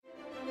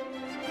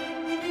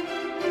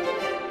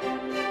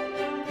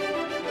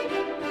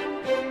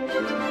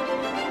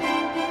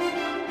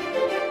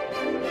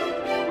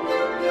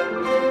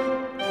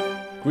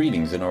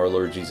Greetings in our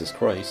Lord Jesus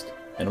Christ,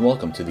 and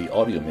welcome to the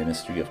audio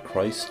ministry of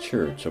Christ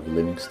Church of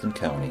Livingston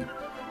County.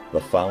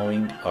 The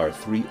following are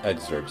 3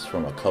 excerpts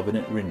from a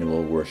covenant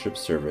renewal worship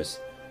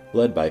service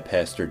led by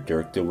Pastor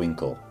Dirk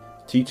DeWinkle,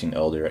 teaching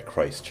elder at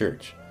Christ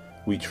Church.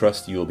 We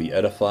trust you will be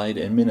edified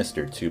and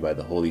ministered to by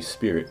the Holy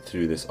Spirit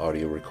through this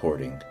audio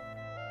recording.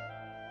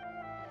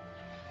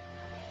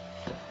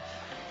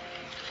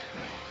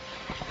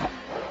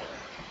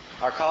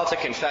 Our call to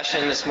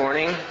confession this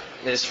morning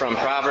is from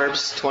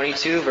Proverbs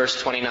 22,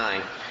 verse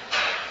 29.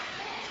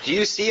 Do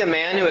you see a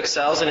man who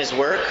excels in his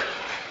work?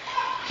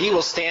 He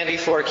will stand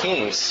before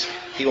kings.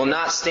 He will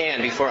not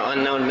stand before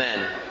unknown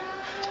men.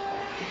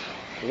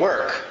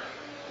 Work.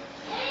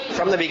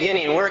 From the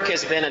beginning, work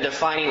has been a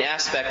defining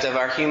aspect of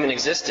our human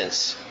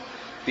existence.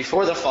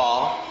 Before the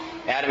fall,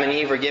 Adam and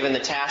Eve were given the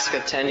task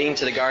of tending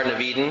to the Garden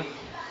of Eden.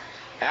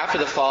 After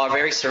the fall, our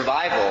very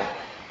survival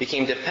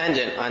became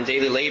dependent on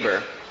daily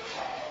labor.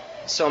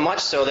 So much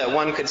so that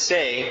one could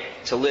say,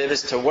 to live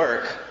is to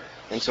work,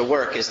 and to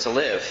work is to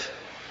live.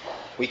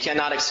 We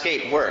cannot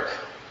escape work.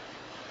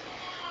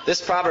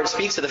 This proverb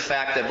speaks of the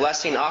fact that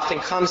blessing often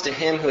comes to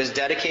him who is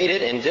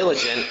dedicated and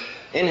diligent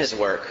in his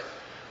work.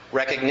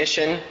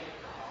 Recognition,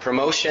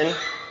 promotion,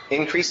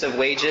 increase of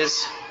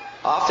wages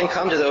often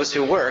come to those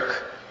who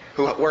work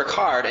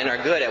hard and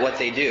are good at what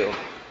they do.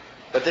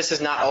 But this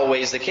is not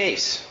always the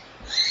case.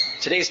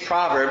 Today's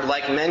proverb,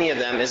 like many of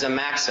them, is a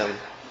maxim,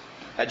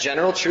 a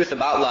general truth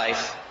about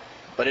life,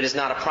 but it is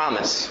not a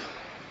promise.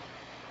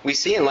 We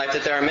see in life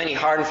that there are many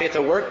hard and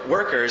faithful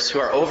workers who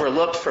are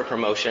overlooked for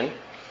promotion.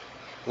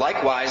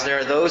 Likewise, there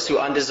are those who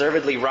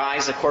undeservedly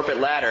rise the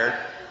corporate ladder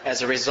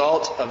as a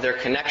result of their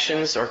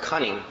connections or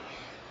cunning.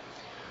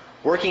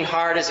 Working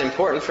hard is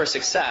important for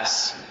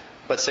success,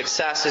 but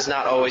success is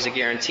not always a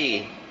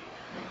guarantee.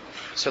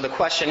 So the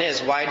question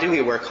is, why do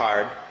we work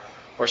hard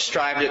or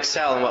strive to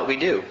excel in what we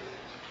do?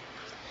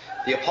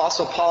 The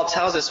Apostle Paul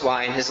tells us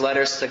why in his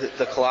letters to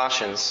the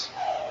Colossians.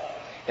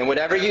 And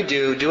whatever you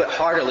do, do it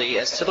heartily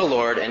as to the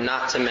Lord and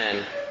not to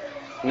men,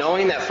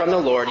 knowing that from the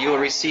Lord you will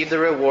receive the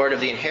reward of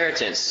the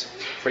inheritance,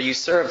 for you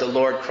serve the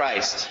Lord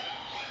Christ.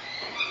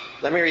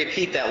 Let me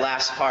repeat that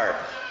last part.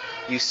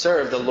 You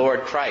serve the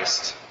Lord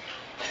Christ.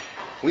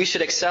 We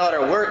should excel at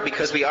our work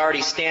because we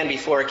already stand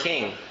before a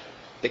king,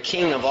 the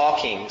King of all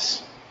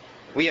kings.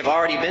 We have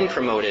already been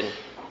promoted,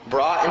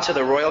 brought into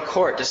the royal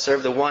court to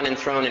serve the one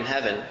enthroned in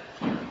heaven.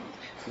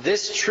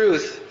 This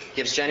truth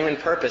gives genuine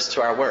purpose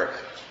to our work.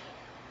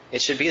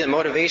 It should be the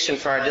motivation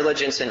for our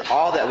diligence in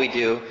all that we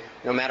do,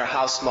 no matter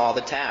how small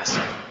the task.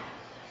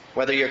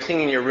 Whether you're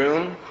cleaning your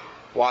room,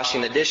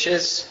 washing the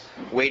dishes,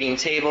 waiting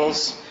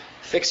tables,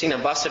 fixing a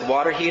busted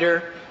water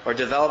heater, or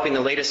developing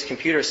the latest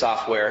computer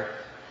software,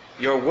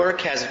 your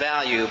work has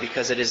value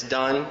because it is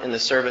done in the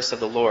service of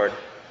the Lord.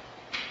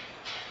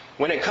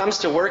 When it comes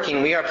to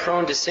working, we are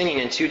prone to sinning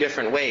in 2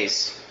 different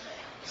ways.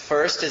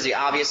 First is the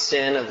obvious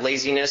sin of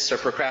laziness or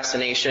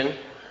procrastination.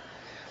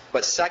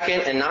 But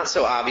second, and not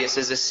so obvious,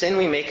 is a sin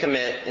we may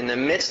commit in the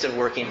midst of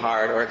working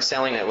hard or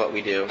excelling at what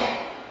we do.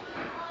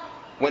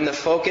 When the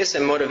focus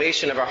and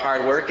motivation of our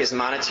hard work is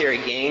monetary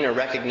gain or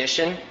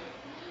recognition,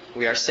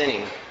 we are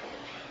sinning.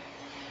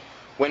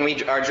 When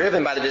we are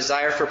driven by the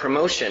desire for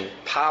promotion,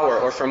 power,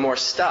 or for more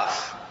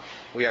stuff,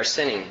 we are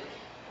sinning.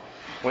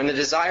 When the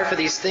desire for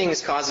these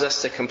things causes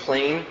us to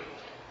complain,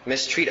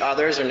 mistreat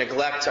others, or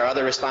neglect our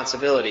other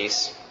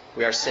responsibilities,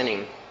 we are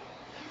sinning.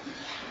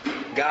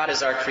 God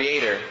is our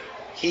Creator.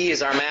 He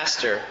is our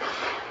Master.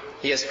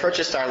 He has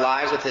purchased our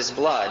lives with His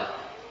blood.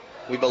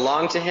 We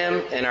belong to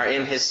Him and are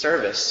in His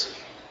service.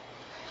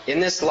 In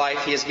this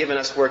life, He has given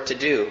us work to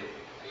do.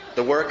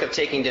 The work of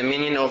taking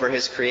dominion over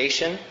His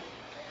creation.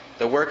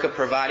 The work of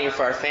providing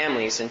for our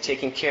families and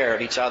taking care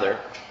of each other.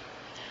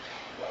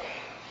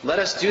 Let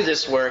us do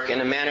this work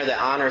in a manner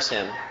that honors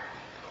Him.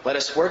 Let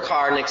us work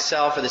hard and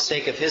excel for the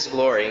sake of His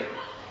glory.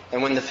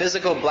 And when the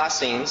physical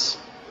blessings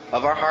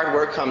of our hard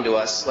work come to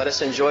us, let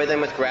us enjoy them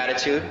with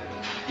gratitude,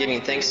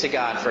 giving thanks to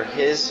God for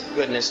His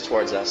goodness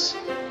towards us.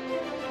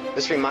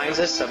 This reminds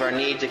us of our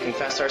need to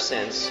confess our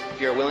sins.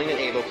 If you are willing and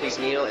able, please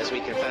kneel as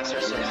we confess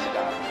our sins to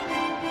God.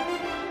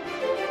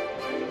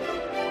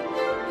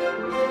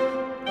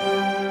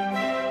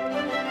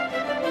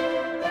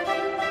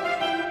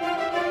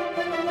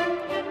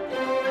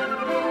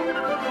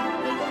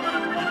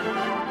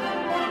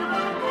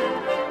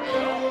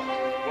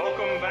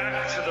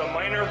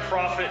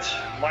 Prophet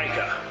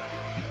Micah.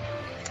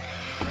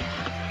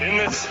 In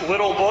this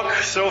little book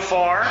so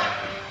far,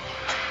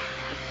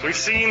 we've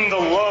seen the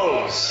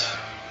lows,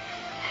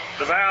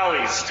 the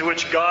valleys to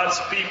which God's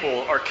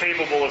people are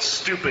capable of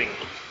stooping,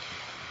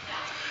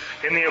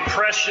 in the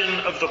oppression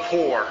of the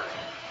poor,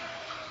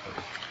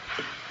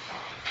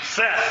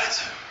 theft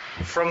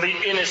from the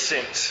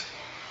innocent,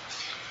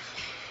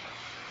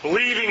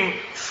 believing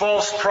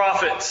false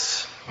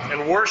prophets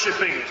and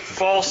worshiping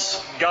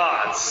false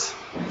gods.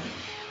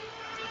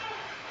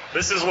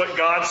 This is what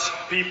God's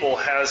people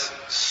has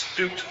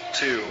stooped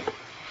to.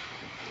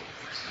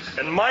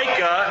 And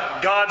Micah,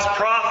 God's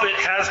prophet,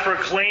 has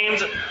proclaimed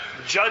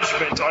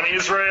judgment on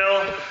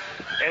Israel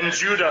and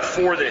Judah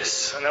for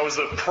this. And that was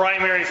the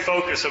primary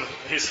focus of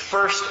his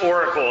first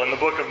oracle in the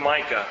book of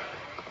Micah.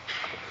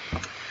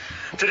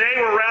 Today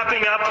we're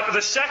wrapping up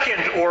the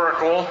second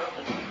oracle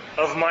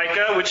of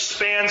Micah, which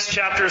spans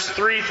chapters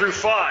 3 through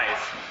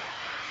 5.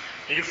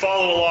 You can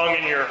follow along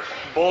in your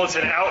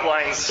bulletin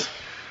outlines.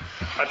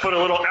 I put a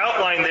little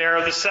outline there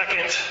of the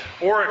second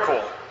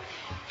oracle.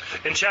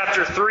 In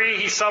chapter 3,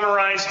 he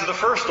summarized the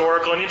first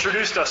oracle and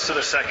introduced us to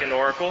the second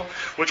oracle,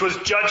 which was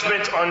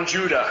judgment on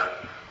Judah.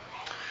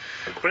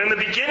 But in the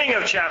beginning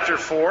of chapter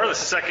 4, the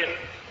second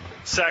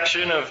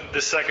section of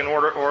the second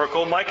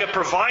oracle, Micah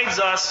provides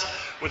us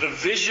with a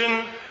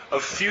vision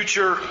of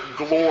future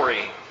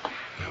glory,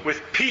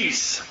 with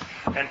peace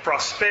and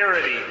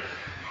prosperity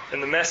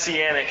in the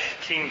Messianic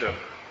kingdom.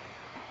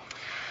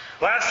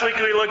 Last week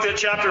we looked at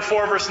chapter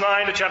 4, verse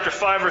 9 to chapter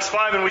 5, verse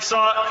 5, and we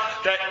saw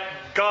that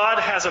God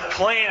has a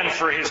plan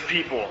for his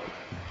people.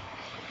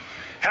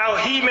 How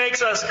he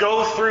makes us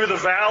go through the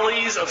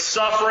valleys of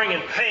suffering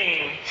and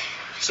pain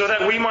so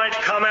that we might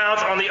come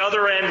out on the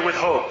other end with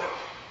hope.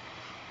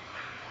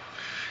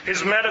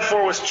 His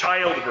metaphor was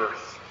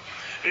childbirth.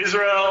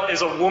 Israel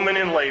is a woman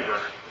in labor,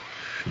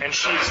 and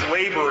she's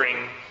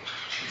laboring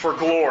for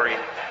glory.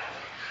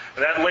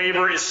 That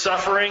labor is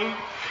suffering,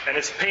 and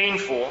it's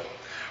painful,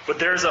 but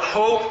there's a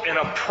hope and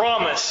a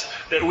promise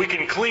that we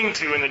can cling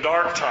to in the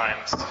dark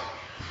times,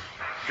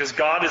 because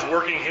God is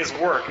working his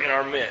work in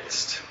our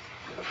midst.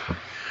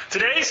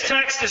 Today's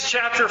text is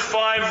chapter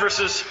 5,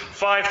 verses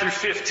 5 through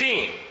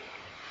 15.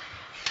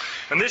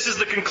 And this is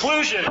the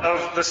conclusion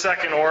of the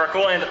second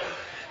oracle, and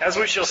as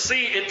we shall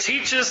see, it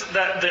teaches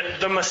that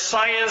the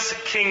Messiah's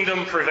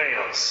kingdom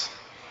prevails.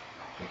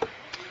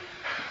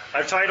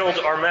 I've titled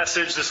our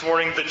message this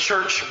morning, The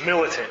Church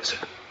Militant,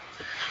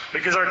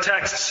 because our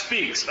text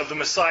speaks of the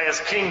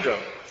Messiah's kingdom.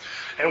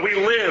 And we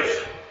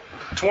live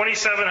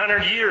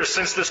 2,700 years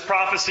since this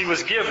prophecy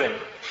was given,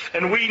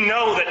 and we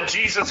know that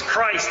Jesus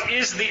Christ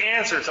is the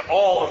answer to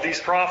all of these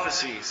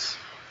prophecies.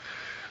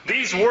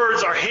 These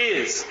words are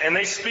his, and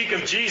they speak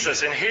of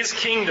Jesus and his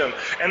kingdom,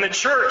 and the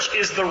church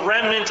is the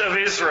remnant of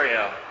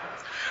Israel,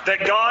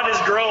 that God is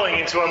growing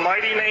into a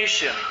mighty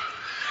nation,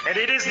 and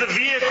it is the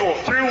vehicle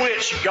through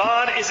which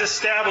God is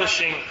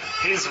establishing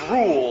his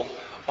rule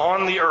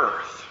on the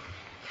earth.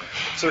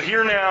 So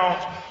hear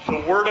now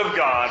the word of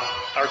God,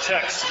 our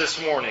text this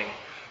morning,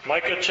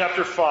 Micah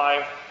chapter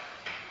 5,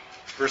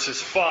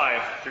 verses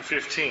 5 through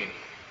 15.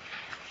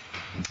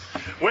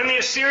 When the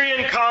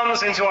Assyrian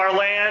comes into our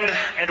land,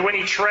 and when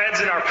he treads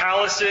in our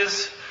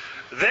palaces,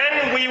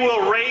 then we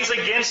will raise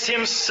against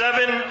him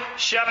 7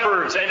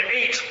 shepherds and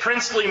 8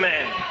 princely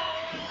men.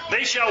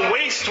 They shall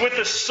waste with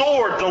the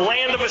sword the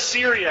land of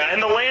Assyria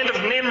and the land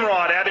of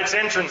Nimrod at its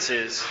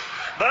entrances.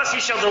 Thus he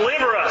shall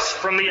deliver us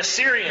from the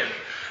Assyrian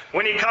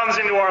when he comes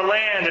into our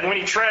land and when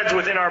he treads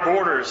within our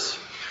borders.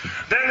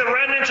 Then the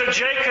remnant of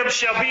Jacob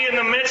shall be in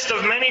the midst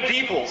of many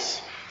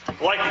peoples,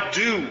 like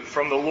dew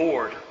from the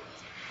Lord,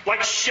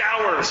 like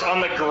showers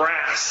on the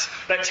grass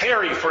that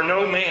tarry for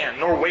no man,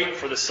 nor wait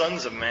for the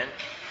sons of men.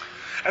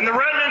 And the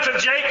remnant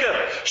of Jacob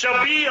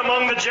shall be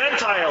among the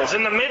Gentiles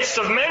in the midst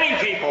of many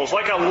peoples,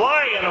 like a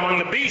lion among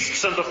the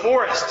beasts of the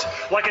forest,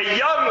 like a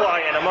young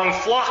lion among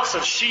flocks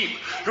of sheep,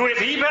 who if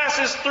he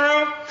passes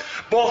through,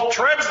 both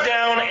treads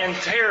down and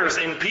tears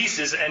in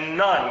pieces, and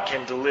none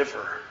can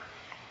deliver.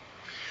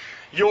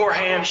 Your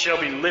hand shall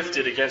be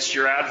lifted against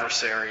your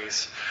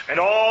adversaries, and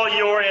all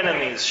your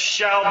enemies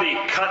shall be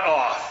cut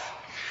off.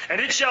 And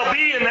it shall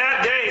be in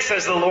that day,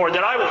 says the Lord,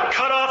 that I will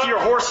cut off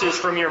your horses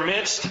from your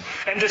midst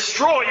and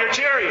destroy your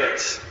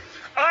chariots.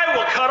 I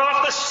will cut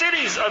off the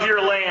cities of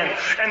your land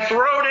and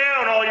throw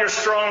down all your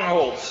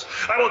strongholds.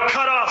 I will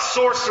cut off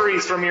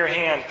sorceries from your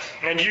hand,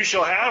 and you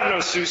shall have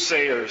no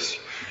soothsayers.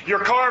 Your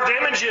carved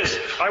images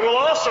I will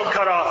also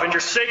cut off, and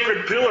your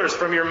sacred pillars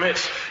from your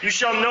midst. You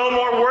shall no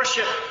more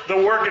worship the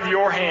work of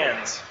your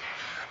hands.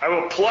 I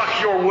will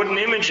pluck your wooden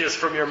images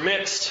from your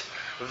midst.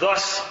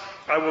 Thus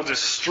I will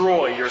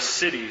destroy your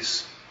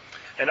cities,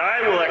 and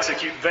I will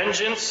execute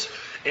vengeance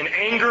in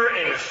anger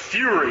and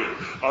fury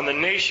on the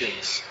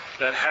nations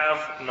that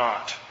have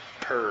not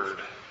heard.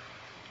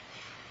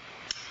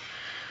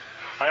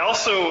 I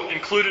also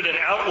included an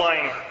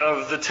outline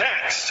of the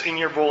text in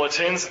your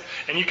bulletins,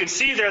 and you can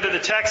see there that the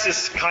text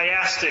is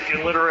chiastic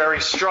in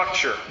literary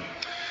structure.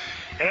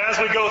 And as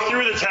we go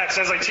through the text,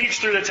 as I teach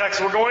through the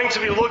text, we're going to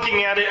be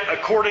looking at it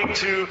according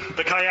to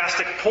the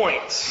chiastic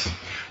points.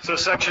 So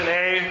section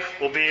A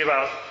will be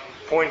about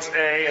points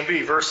A and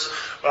B, verse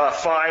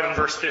 5 and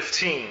verse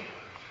 15.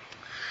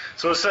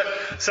 So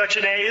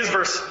section A is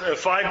verse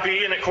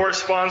 5b, and it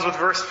corresponds with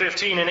verse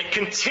 15. And it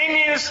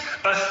continues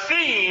a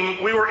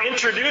theme we were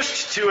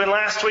introduced to in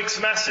last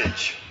week's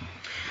message.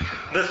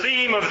 The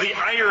theme of the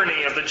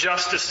irony of the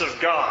justice of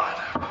God.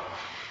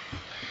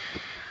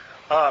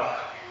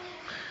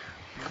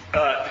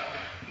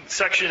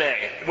 Section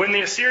A. When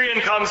the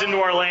Assyrian comes into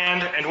our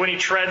land, and when he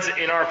treads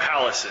in our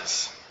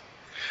palaces.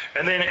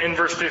 And then in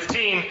verse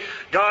 15,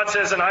 God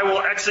says, and I will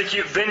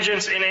execute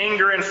vengeance in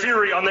anger and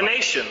fury on the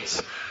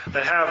nations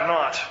that have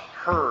not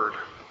heard.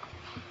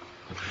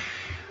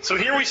 So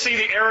here we see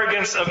the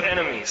arrogance of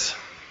enemies.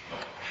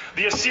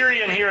 The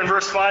Assyrian here in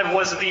verse 5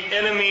 was the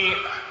enemy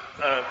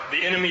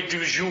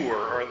du jour,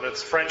 or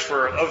that's French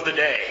for of the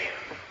day.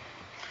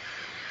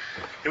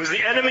 It was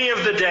the enemy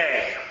of the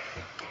day.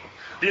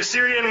 The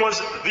Assyrian was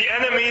the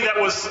enemy that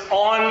was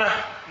on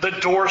the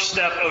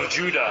doorstep of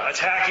Judah,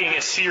 attacking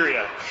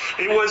Assyria.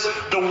 It was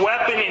the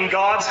weapon in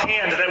God's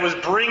hand that was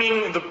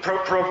bringing the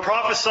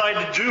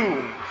prophesied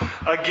doom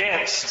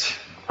against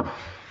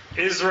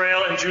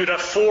Israel and Judah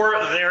for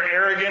their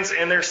arrogance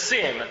and their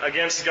sin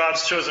against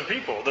God's chosen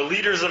people. The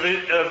leaders of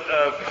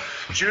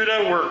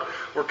Judah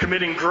were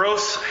committing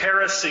gross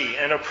heresy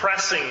and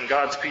oppressing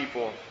God's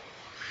people.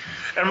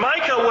 And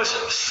Micah was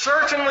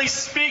certainly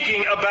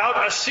speaking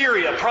about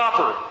Assyria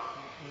proper,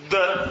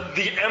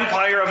 the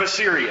empire of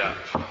Assyria.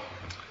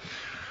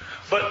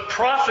 But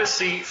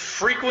prophecy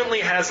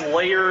frequently has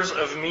layers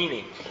of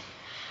meaning.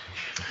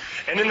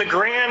 And in the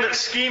grand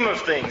scheme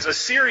of things,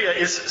 Assyria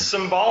is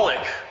symbolic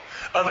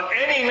of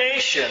any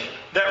nation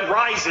that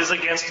rises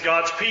against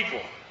God's people.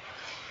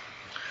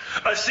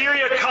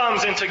 Assyria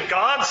comes into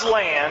God's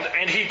land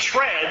and he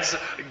treads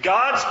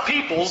God's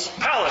people's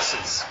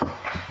palaces.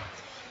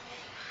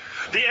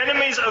 The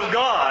enemies of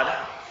God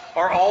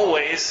are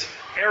always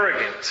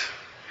arrogant.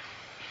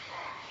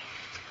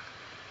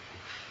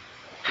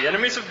 The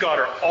enemies of God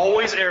are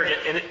always arrogant,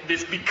 and it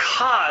is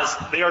because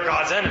they are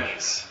God's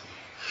enemies.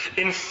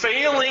 In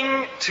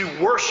failing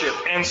to worship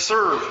and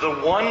serve the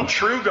one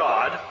true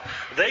God,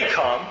 they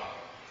come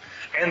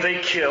and they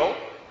kill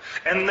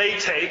and they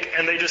take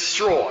and they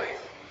destroy.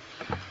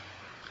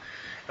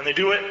 And they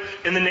do it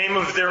in the name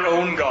of their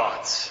own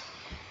gods,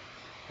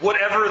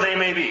 whatever they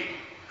may be.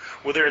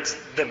 Whether it's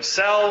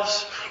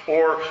themselves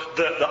or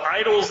the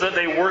idols that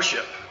they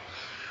worship.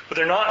 But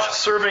they're not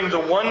serving the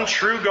one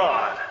true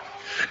God.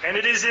 And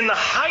it is in the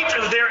height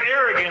of their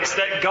arrogance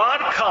that God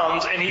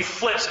comes and he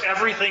flips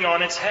everything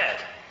on its head.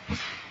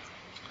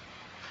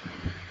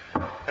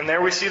 And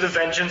there we see the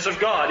vengeance of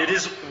God. It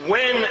is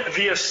when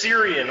the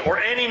Assyrian or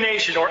any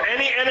nation or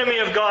any enemy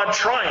of God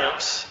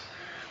triumphs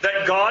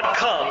that God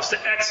comes to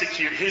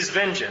execute his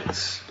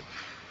vengeance.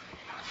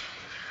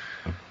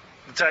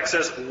 The text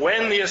says,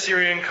 when the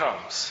Assyrian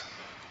comes.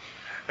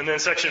 And then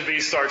section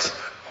B starts,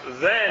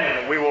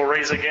 then we will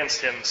raise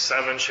against him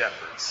 7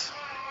 shepherds.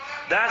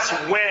 That's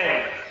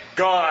when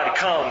God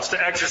comes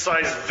to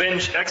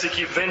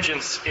execute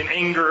vengeance in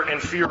anger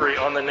and fury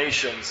on the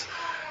nations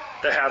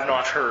that have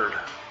not heard.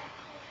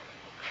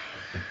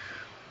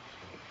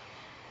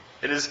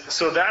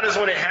 So that is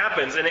when it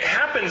happens. And it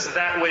happens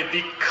that way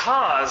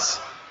because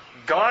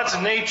God's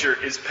nature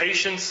is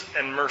patience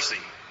and mercy.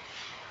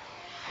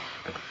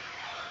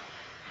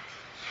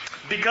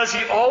 Because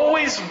he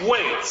always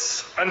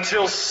waits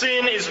until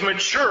sin is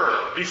mature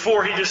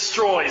before he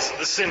destroys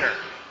the sinner.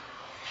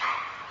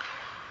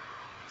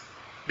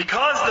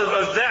 Because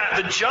of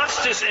that, the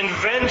justice and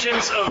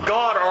vengeance of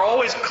God are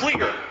always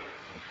clear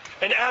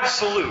and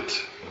absolute.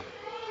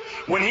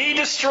 When he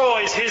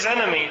destroys his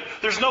enemy,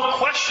 there's no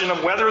question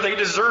of whether they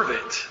deserve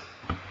it.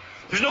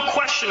 There's no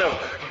question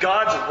of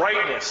God's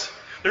rightness.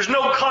 There's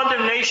no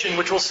condemnation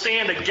which will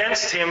stand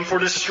against him for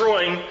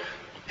destroying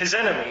his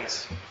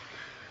enemies.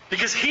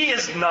 Because he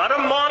is not a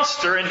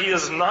monster and he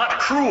is not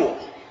cruel.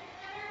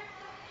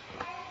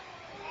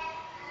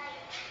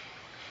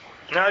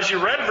 Now, as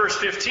you read verse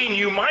 15,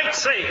 you might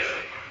say,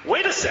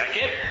 wait a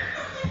second.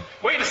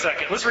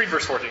 Let's read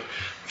verse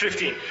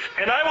 15.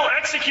 And I will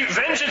execute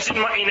vengeance in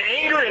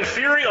anger and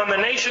fury on the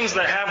nations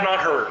that have not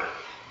heard.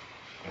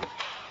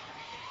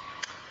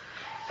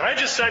 And I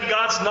just said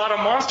God's not a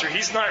monster.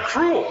 He's not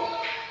cruel.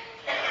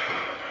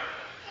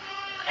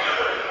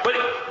 But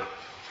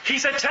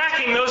he's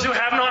attacking those who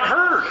have not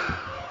heard.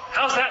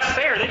 How's that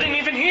fair? They didn't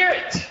even hear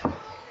it.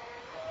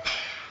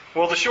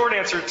 Well, the short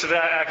answer to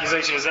that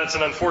accusation is that's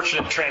an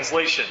unfortunate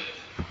translation.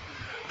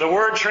 The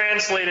word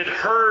translated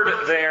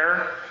heard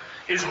there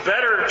is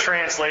better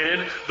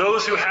translated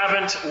those who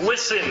haven't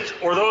listened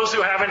or those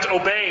who haven't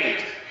obeyed.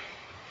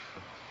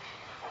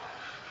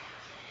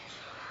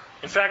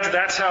 In fact,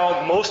 that's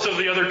how most of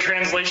the other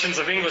translations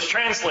of English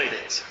translate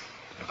it.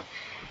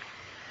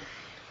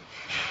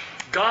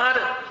 God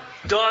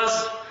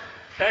does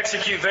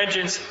execute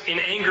vengeance in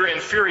anger and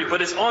fury,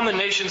 but it's on the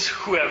nations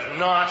who have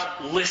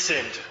not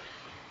listened.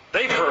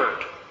 They've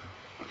heard.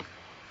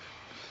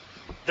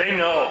 They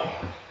know,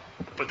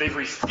 but they've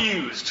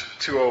refused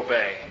to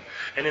obey.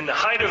 And in the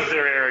height of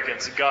their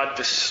arrogance, God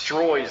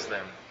destroys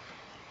them.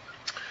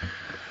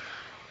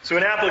 So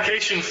an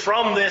application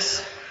from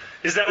this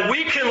is that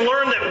we can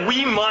learn that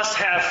we must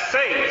have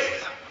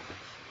faith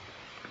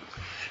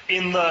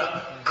in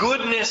the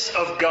goodness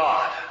of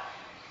God.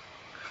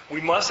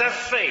 We must have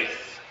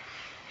faith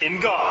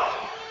in God.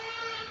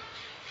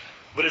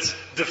 But it's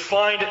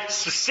defined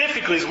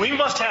specifically as we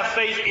must have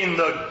faith in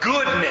the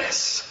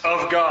goodness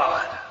of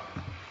God.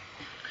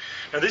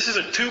 Now this is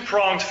a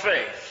two-pronged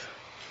faith.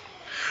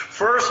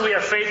 First, we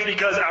have faith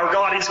because our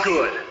God is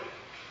good.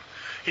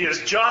 He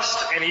is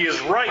just and he is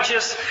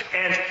righteous,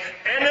 and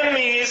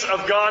enemies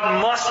of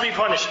God must be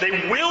punished. They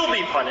will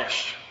be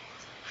punished.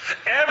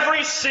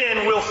 Every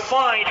sin will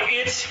find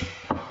its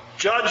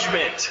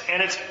judgment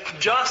and its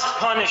just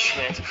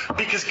punishment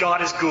because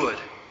God is good.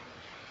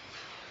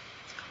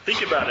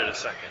 Think about it a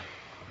second.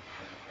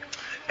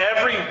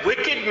 Every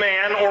wicked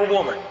man or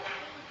woman,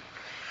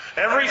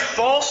 every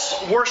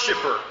false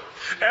worshiper,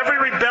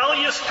 every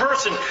rebellious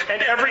person,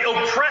 and every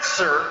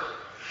oppressor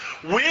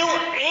will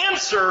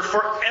answer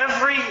for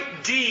every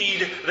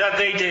deed that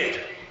they did.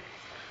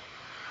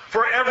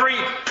 For every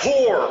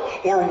poor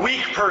or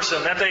weak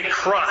person that they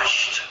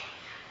crushed.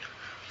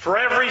 For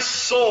every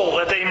soul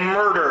that they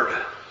murdered.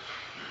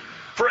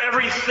 For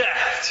every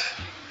theft.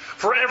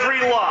 For every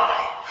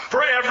lie.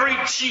 For every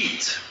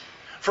cheat.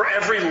 For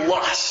every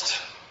lust.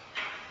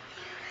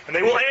 And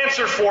they will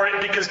answer for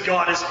it because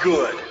God is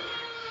good.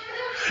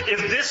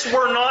 If this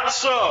were not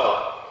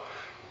so,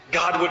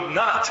 God would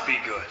not be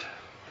good.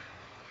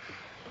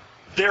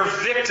 Their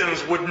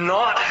victims would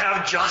not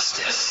have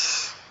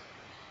justice.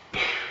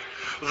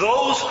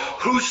 Those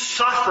who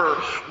suffer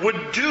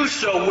would do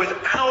so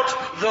without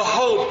the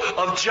hope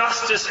of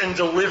justice and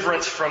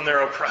deliverance from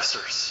their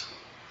oppressors.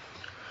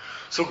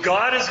 So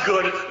God is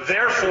good,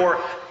 therefore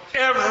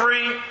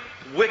every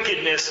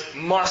wickedness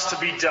must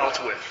be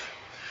dealt with.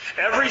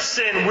 Every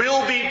sin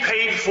will be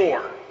paid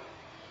for.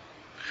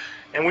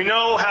 And we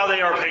know how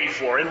they are paid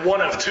for in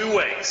one of two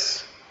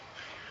ways.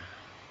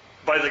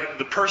 By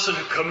the person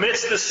who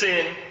commits the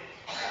sin,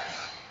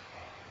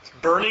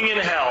 burning in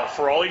hell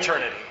for all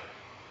eternity,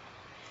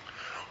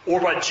 or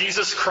by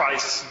Jesus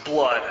Christ's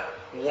blood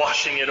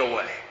washing it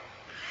away,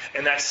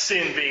 and that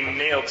sin being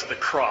nailed to the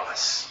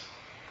cross.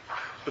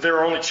 But there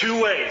are only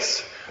two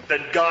ways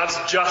that God's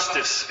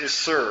justice is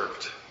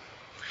served.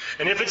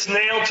 And if it's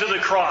nailed to the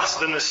cross,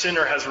 then the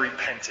sinner has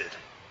repented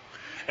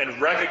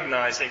and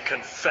recognized and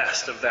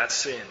confessed of that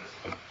sin.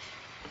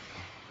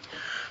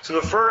 So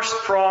the first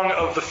prong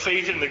of the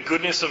faith in the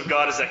goodness of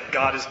God is that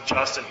God is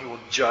just and He will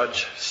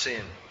judge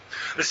sin.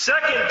 The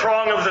second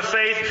prong of the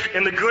faith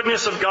in the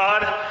goodness of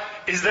God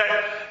is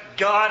that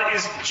God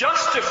is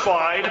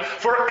justified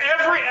for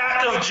every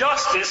act of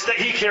justice that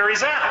He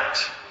carries out.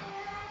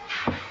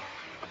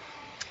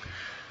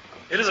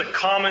 It is a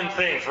common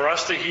thing for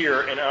us to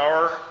hear in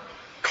our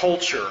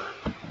culture,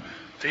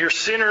 to hear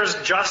sinners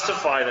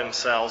justify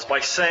themselves by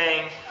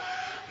saying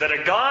that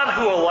a God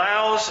who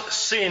allows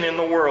sin in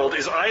the world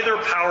is either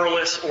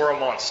powerless or a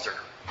monster.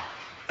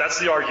 That's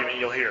the argument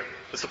you'll hear.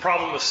 It's the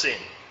problem with sin.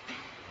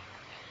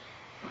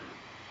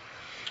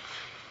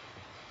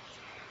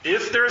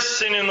 If there's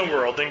sin in the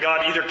world, then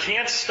God either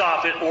can't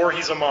stop it or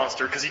He's a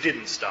monster because He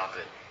didn't stop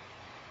it.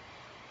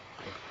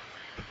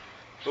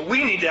 But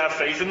we need to have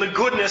faith in the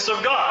goodness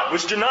of God,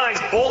 which denies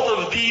both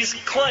of these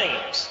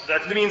claims.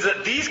 That means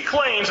that these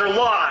claims are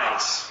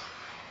lies.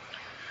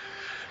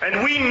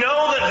 And we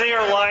know that they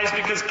are lies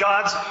because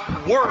God's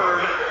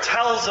Word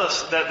tells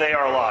us that they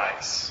are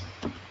lies.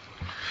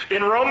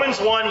 In Romans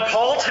 1,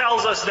 Paul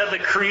tells us that the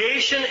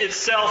creation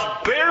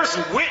itself bears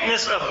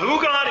witness of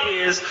who God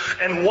is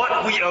and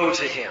what we owe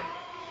to Him.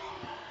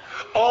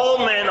 All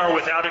men are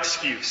without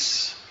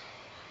excuse.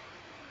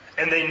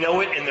 And they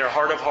know it in their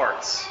heart of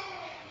hearts.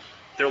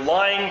 They're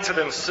lying to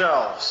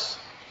themselves.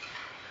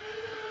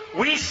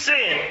 We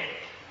sin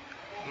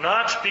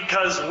not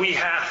because we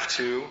have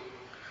to.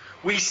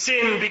 We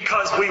sin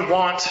because we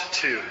want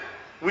to.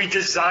 We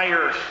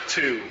desire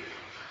to.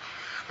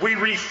 We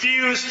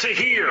refuse to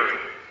hear.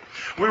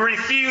 We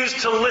refuse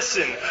to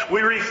listen.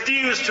 We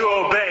refuse to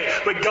obey.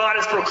 But God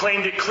has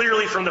proclaimed it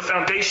clearly from the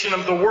foundation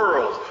of the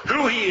world,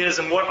 who He is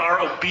and what our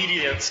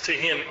obedience to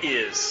Him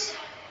is.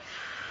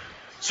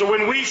 So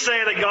when we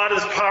say that God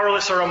is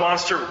powerless or a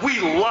monster, we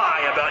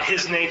lie about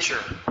His nature.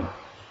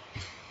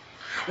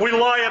 We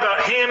lie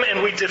about Him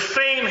and we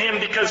defame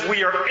Him because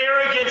we are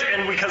arrogant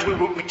and because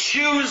we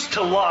choose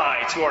to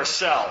lie to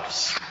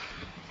ourselves.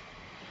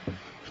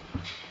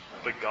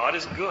 But God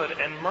is good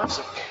and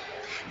merciful.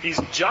 He's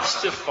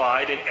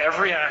justified in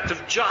every act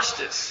of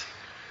justice.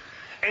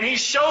 And He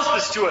shows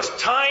this to us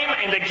time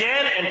and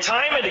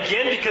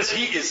again because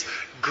He is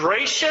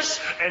gracious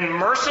and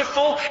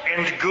merciful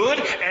and good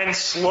and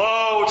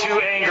slow to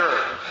anger.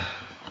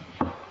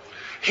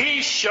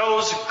 He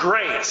shows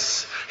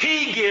grace.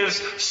 He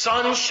gives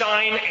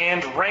sunshine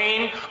and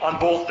rain on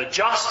both the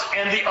just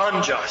and the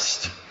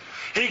unjust.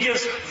 He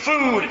gives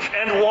food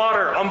and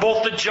water on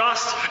both the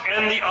just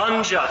and the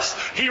unjust.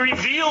 He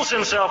reveals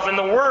Himself in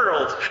the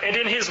world and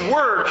in His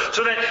Word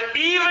so that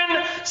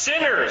even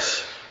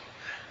sinners,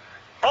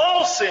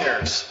 all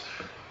sinners,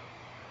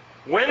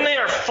 when they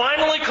are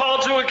finally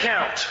called to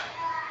account,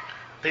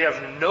 they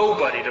have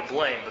nobody to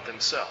blame but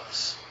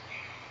themselves.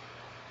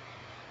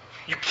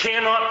 You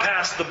cannot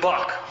pass the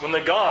buck when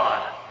the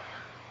God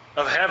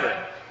of heaven,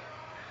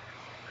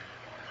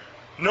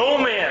 no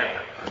man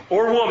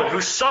or woman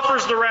who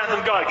suffers the wrath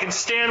of God can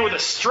stand with a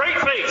straight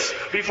face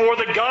before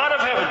the God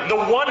of heaven,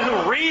 the one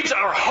who reads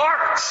our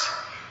hearts.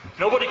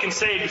 Nobody can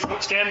stand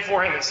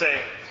before Him and say,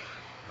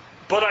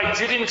 "But I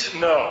didn't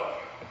know."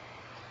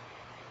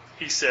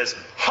 He says,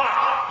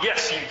 "Ha!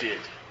 Yes, you did.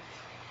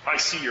 I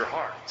see your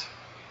heart."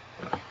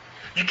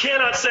 You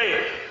cannot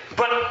say,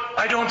 But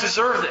I don't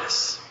deserve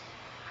this.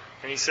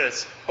 And he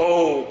says,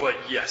 oh, but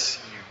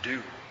yes, you do.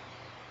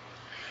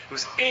 It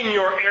was in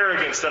your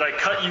arrogance that I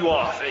cut you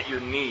off at your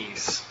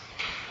knees.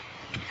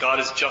 God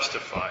is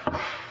justified.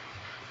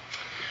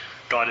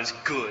 God is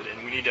good,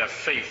 and we need to have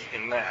faith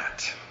in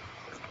that.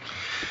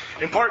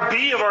 In part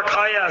B of our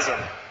chiasm,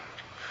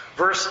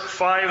 verse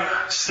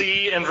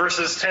 5c and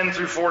verses 10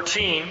 through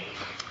 14,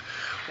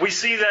 we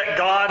see that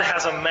God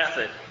has a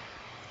method.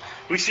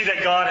 We see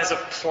that God has a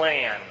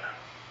plan.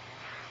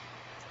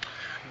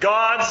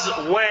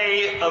 God's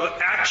way of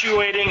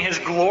actuating his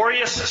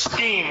glorious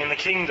scheme in the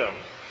kingdom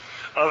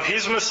of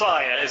his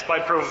Messiah is by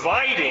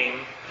providing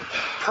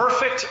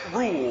perfect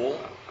rule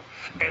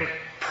and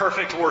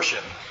perfect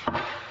worship.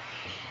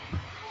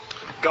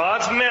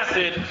 God's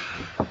method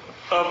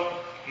of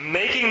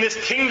making this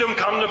kingdom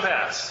come to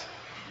pass,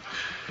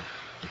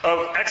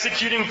 of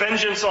executing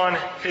vengeance on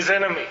his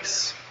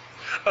enemies,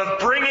 of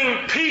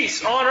bringing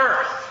peace on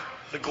earth,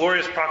 the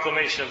glorious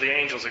proclamation of the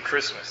angels at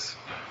Christmas,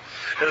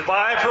 is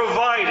by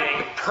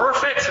providing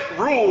perfect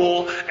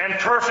rule and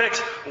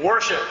perfect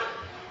worship.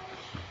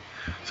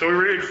 So we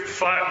read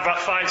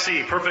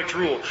 5c, perfect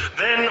rule.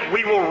 Then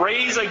we will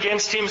raise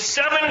against him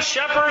 7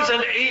 shepherds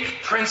and 8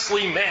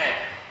 princely men.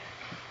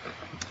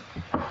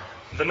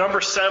 The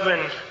number 7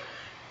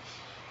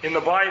 in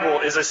the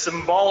Bible is a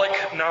symbolic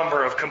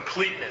number of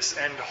completeness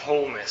and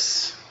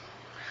wholeness.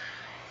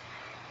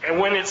 And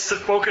when it's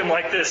spoken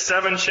like this,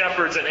 7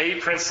 shepherds and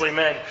 8 princely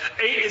men,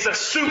 8 is a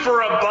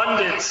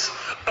superabundance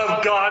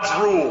of God's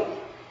rule.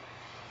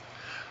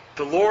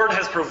 The Lord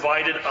has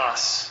provided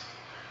us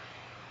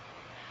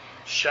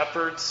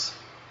shepherds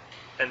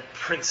and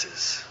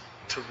princes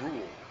to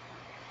rule.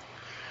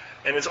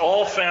 And it's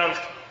all found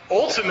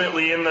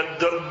ultimately in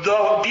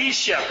the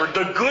shepherd,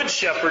 the good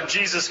shepherd,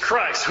 Jesus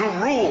Christ, who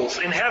rules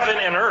in heaven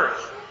and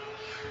earth.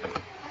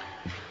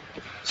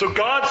 So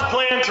God's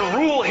plan to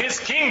rule his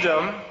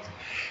kingdom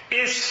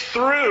is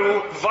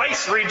through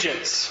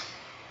vice-regents.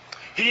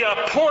 He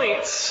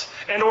appoints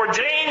and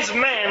ordains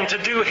men to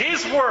do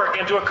his work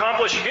and to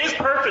accomplish his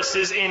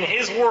purposes in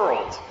his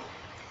world.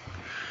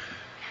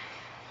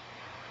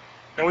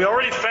 And we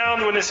already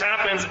found when this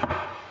happens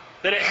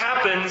that it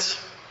happens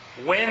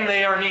when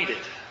they are needed.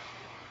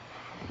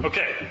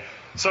 Okay,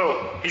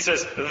 so he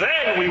says,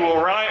 then we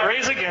will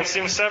raise against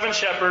him 7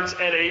 shepherds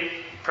and 8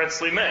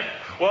 princely men.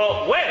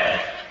 Well, when?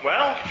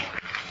 Well,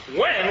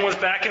 when was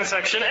back in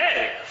section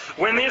A.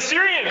 When the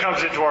Assyrian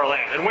comes into our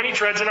land and when he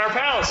treads in our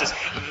palaces.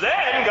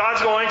 Then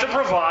God's going to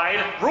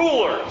provide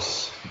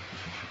rulers.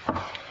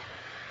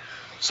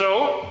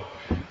 So,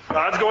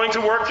 God's going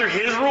to work through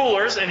his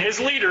rulers and his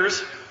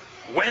leaders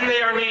when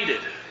they are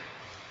needed.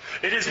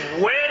 It is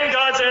when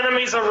God's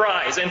enemies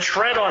arise and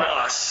tread on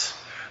us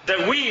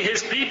that we,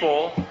 his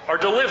people, are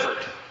delivered.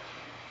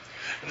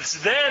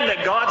 It's then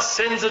that God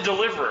sends a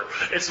deliverer.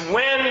 It's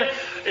when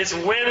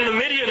the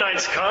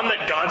Midianites come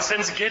that God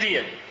sends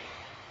Gideon.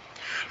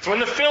 It's when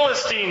the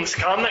Philistines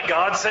come that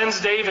God sends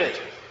David.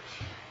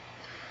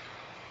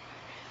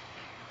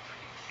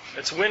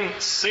 It's when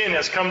sin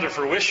has come to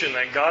fruition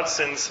that God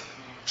sends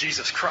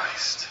Jesus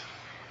Christ.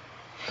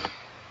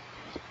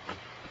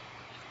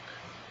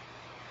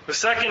 The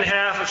second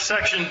half of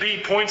section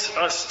B points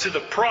us to the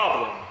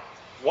problem,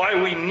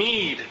 why we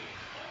need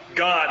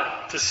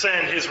God to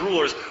send his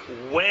rulers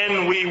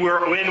when we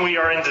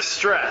are in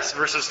distress.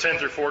 Verses 10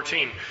 through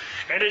 14.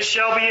 And it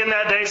shall be in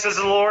that day, says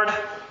the Lord,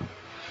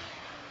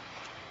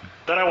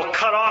 that I will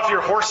cut off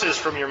your horses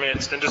from your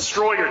midst and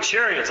destroy your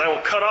chariots. I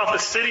will cut off the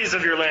cities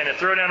of your land and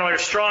throw down all your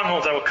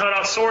strongholds. I will cut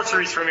off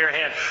sorceries from your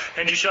hand,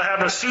 and you shall have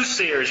no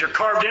soothsayers. Your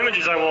carved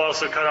images I will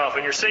also cut off,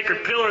 and your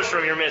sacred pillars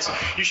from your midst.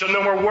 You shall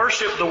no more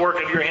worship the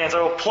work of your hands.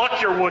 I will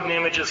pluck your wooden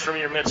images from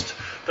your midst.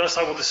 Thus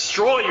I will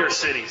destroy your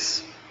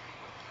cities.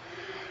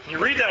 You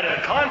read that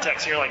in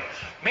context, and you're like,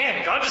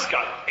 man, God just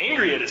got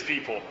angry at his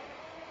people.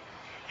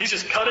 He's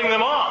just cutting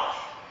them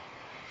off.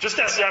 Just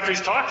after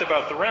he's talked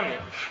about the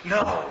remnant.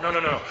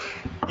 No.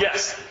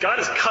 Yes, God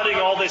is cutting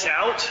all this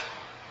out.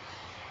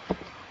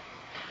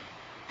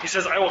 He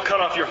says, I will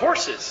cut off your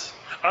horses.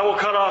 I will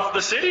cut off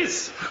the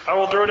cities. I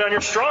will throw down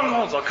your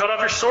strongholds. I'll cut off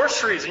your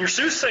sorceries and your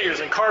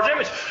soothsayers and carved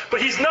images.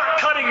 But he's not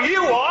cutting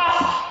you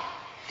off.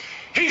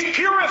 He's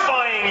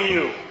purifying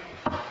you.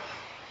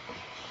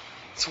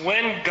 It's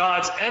when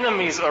God's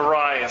enemies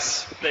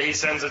arise that he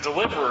sends a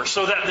deliverer,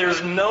 so that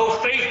there's no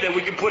faith that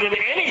we can put in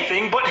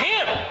anything but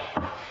him.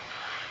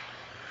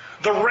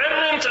 The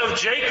remnant of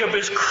Jacob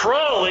is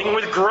crawling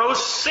with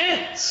gross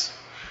sins.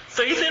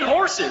 Faith in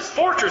horses,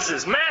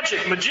 fortresses,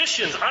 magic,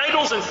 magicians,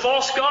 idols, and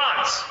false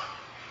gods.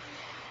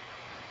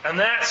 And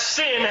that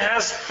sin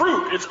has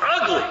fruit. It's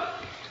ugly.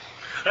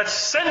 That's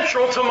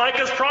central to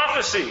Micah's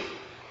prophecy.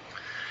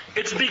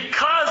 It's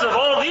because of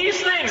all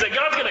these things that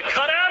God's going to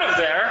cut out of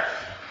there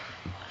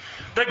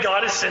that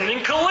God is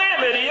sending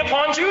calamity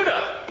upon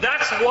Judah.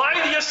 That's why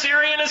the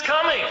Assyrian is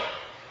coming.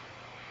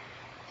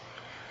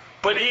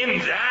 But in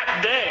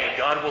that day,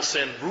 God will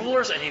send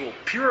rulers and he will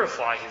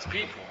purify his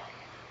people.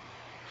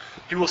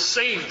 He will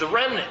save the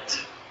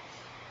remnant.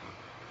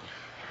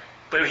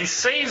 But he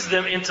saves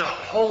them into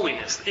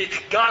holiness.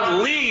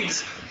 God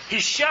leads, he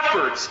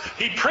shepherds,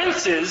 he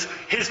princes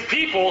his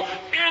people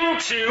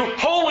into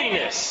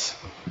holiness.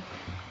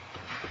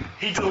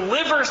 He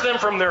delivers them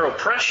from their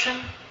oppression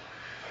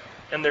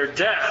and their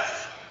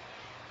death.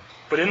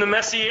 But in the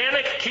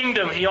Messianic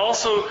kingdom, he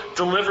also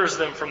delivers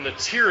them from the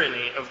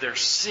tyranny of their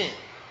sin.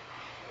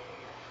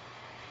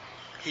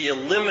 He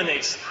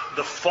eliminates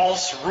the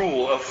false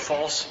rule of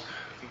false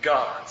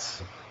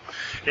gods.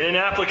 In an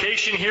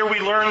application here, we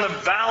learn the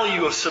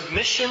value of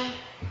submission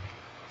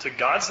to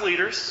God's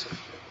leaders,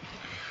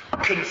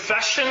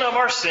 confession of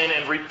our sin,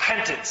 and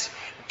repentance,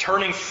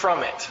 turning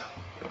from it.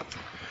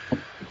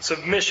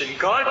 Submission.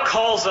 God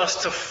calls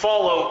us to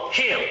follow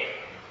him.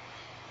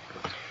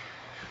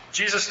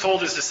 Jesus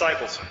told his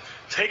disciples,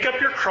 "Take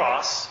up your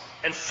cross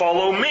and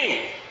follow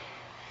me."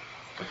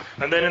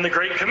 And then in the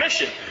Great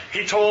Commission,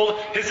 he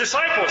told his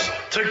disciples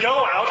to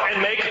go out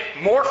and make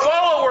more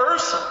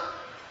followers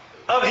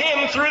of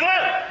him through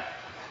them.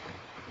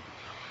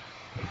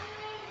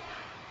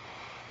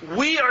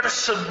 We are to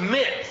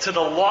submit to the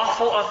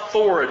lawful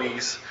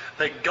authorities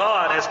that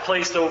God has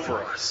placed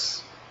over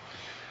us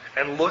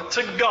and look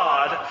to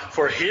God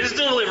for his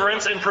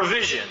deliverance and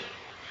provision,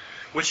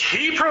 which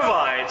he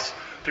provides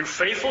through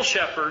faithful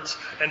shepherds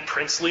and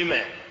princely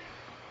men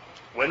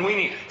when we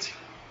need it.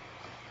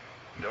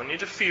 We don't need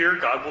to fear.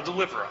 God will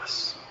deliver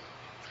us.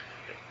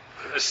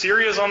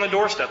 Assyria is on the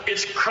doorstep.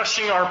 It's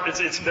crushing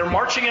they're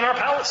marching in our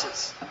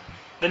palaces.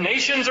 The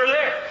nations are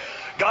there.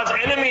 God's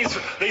enemies,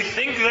 they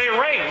think they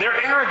reign.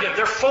 They're arrogant.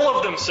 They're full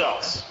of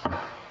themselves.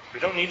 We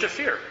don't need to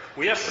fear.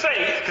 We have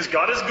faith because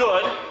God is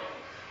good.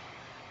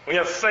 We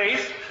have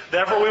faith.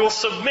 Therefore, we will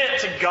submit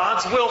to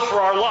God's will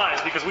for our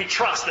lives because we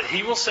trust that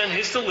he will send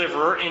his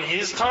deliverer in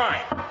his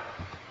time.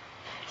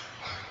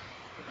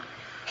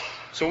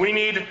 So we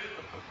need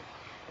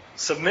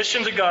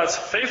submission to God's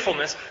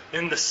faithfulness.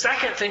 And the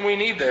second thing we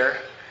need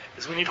there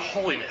is we need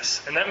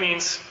holiness. And that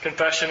means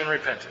confession and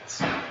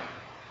repentance.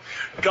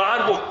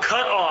 God will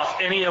cut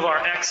off any of our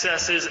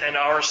excesses and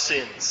our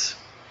sins.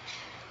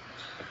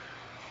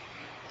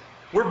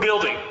 We're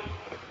building.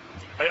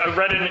 I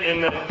read it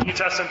in the New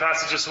Testament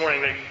passage this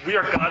morning that we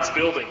are God's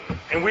building.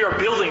 And we are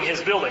building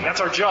his building.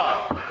 That's our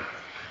job.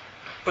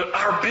 But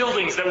our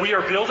buildings that we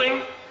are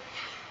building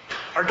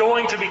are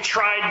going to be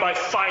tried by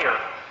fire.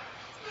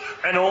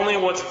 And only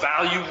what's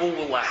valuable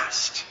will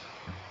last.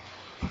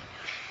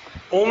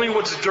 Only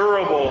what's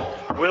durable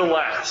will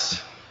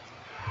last.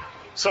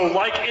 So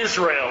like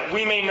Israel,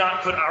 we may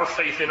not put our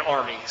faith in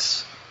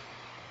armies.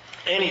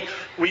 We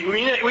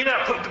may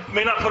not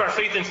put our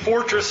faith in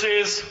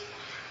fortresses,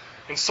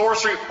 in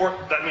sorcery, or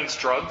that means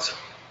drugs.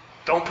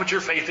 Don't put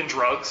your faith in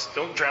drugs.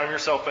 Don't drown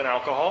yourself in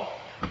alcohol.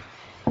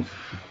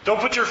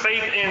 Don't put your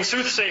faith in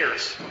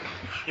soothsayers,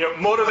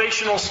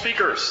 motivational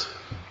speakers,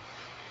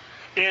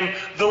 in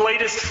the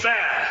latest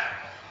fad.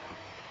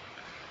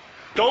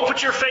 Don't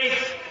put your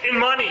faith in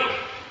money,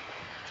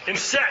 in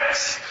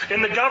sex,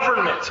 in the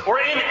government, or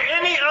in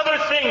any other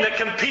thing that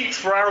competes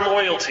for our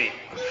loyalty.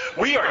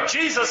 We are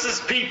Jesus'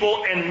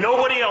 people and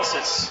nobody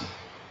else's.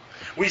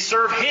 We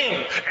serve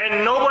him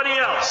and nobody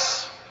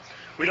else.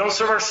 We don't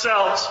serve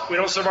ourselves. We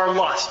don't serve our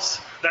lusts.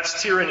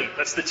 That's tyranny.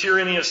 That's the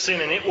tyranny of sin,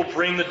 and it will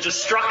bring the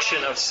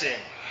destruction of sin.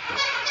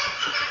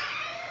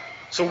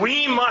 So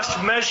we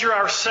must measure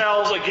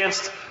ourselves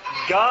against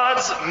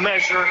God's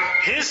measure,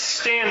 his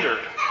standard.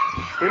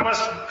 We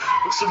must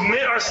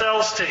submit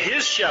ourselves to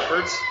his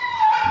shepherds.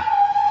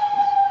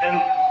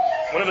 And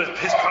one of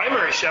his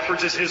primary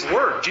shepherds is his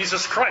word,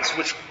 Jesus Christ,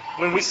 which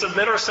when we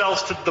submit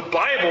ourselves to the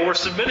Bible, we're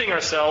submitting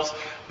ourselves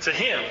to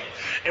him.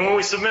 And when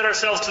we submit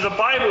ourselves to the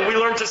Bible, we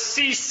learn to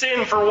see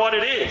sin for what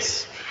it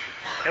is.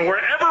 And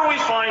wherever we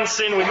find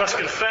sin, we must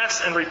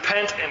confess and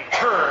repent and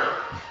turn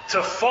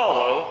to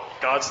follow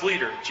God's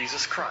leader,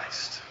 Jesus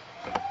Christ.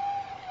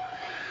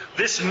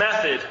 This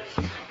method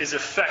is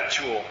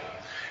effectual.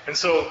 And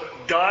so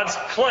God's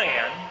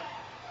plan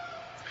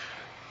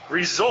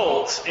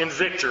results in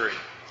victory.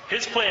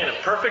 His plan of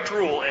perfect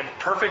rule and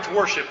perfect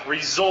worship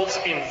results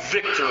in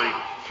victory.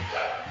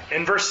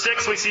 In verse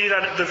 6, we see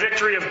that the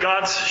victory of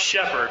God's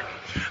shepherd.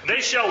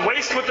 They shall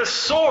waste with the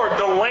sword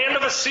the land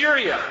of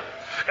Assyria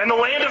and the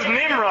land of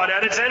Nimrod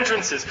at its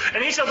entrances.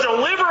 And he shall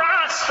deliver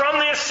us from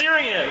the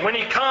Assyrian when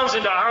he comes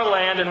into our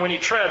land and when he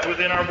treads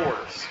within our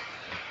borders.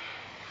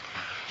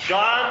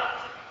 God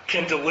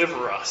can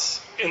deliver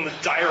us in the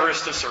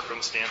direst of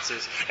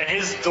circumstances, and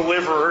his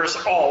deliverers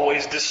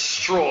always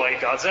destroy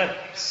God's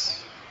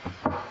enemies.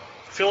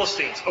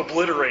 Philistines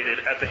obliterated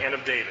at the hand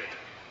of David.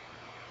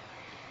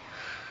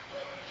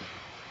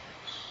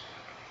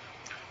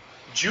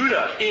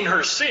 Judah, in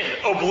her sin,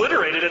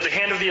 obliterated at the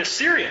hand of the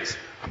Assyrians.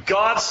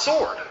 God's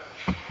sword.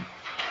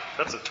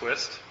 That's a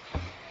twist.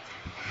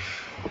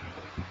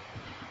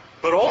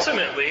 But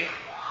ultimately,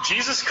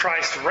 Jesus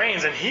Christ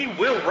reigns, and he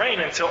will reign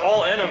until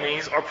all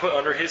enemies are put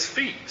under his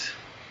feet.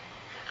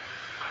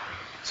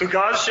 So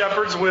God's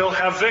shepherds will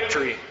have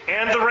victory.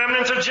 And the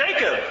remnant of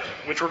Jacob,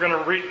 which we're going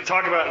to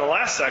talk about in the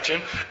last section,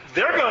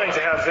 they're going to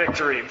have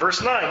victory.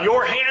 Verse 9,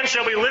 your hand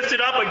shall be lifted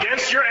up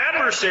against your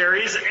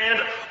adversaries,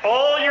 and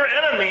all your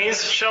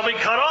enemies shall be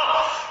cut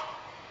off.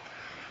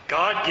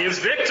 God gives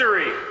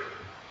victory.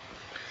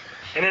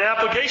 And in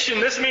application,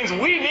 this means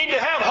we need to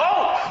have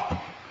hope.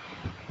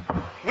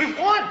 We've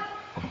won.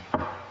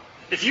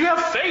 If you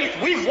have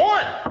faith, we've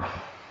won.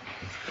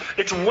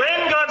 It's when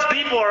God's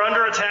people are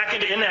under attack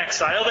and in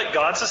exile that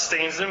God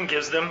sustains them,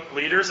 gives them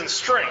leaders and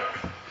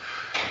strength.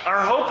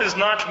 Our hope is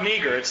not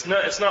meager. It's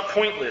not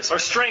pointless. Our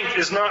strength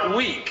is not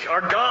weak.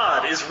 Our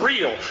God is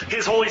real.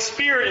 His Holy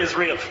Spirit is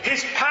real.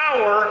 His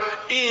power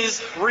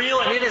is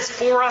real, and it is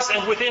for us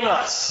and within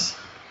us.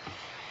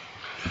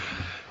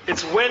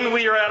 It's when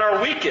we are at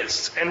our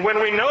weakest, and when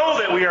we know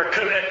that we are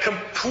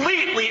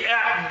completely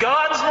at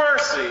God's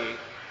mercy,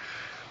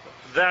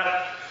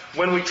 that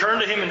when we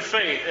turn to Him in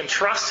faith and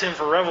trust Him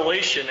for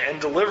revelation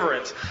and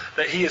deliverance,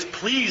 that He is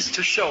pleased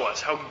to show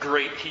us how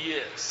great He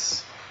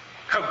is,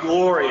 how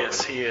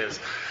glorious He is.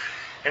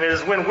 And it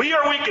is when we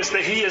are weakest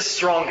that He is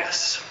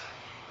strongest.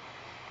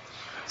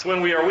 It's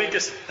when we are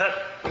weakest that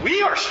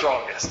we are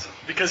strongest,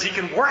 because He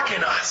can work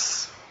in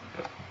us.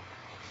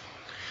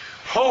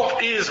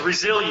 Hope is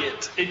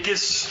resilient. It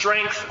gives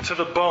strength to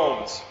the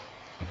bones.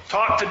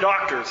 Talk to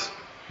doctors.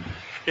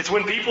 It's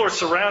when people are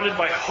surrounded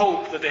by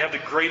hope that they have the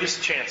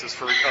greatest chances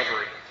for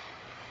recovery.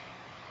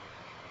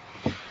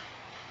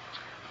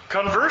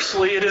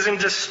 Conversely, it is in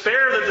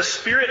despair that the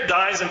spirit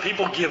dies and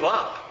people give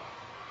up.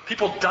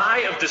 People die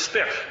of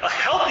despair. A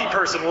healthy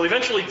person will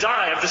eventually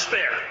die of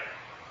despair.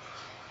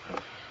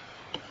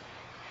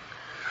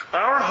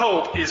 Our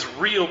hope is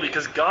real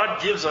because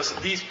God gives us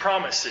these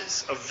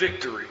promises of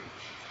victory.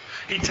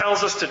 He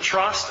tells us to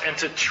trust and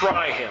to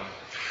try Him.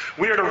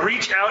 We are to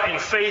reach out in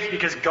faith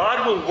because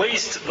God will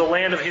waste the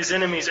land of His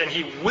enemies, and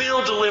He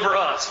will deliver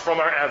us from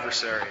our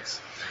adversaries.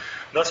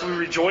 Thus we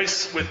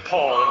rejoice with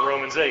Paul in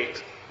Romans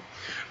 8.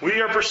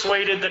 We are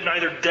persuaded that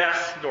neither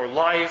death nor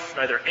life,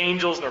 neither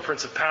angels nor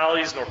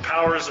principalities nor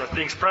powers nor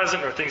things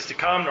present nor things to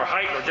come, nor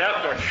height nor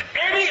depth nor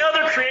any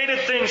other created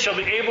thing shall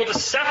be able to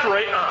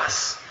separate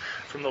us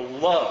from the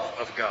love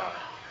of God,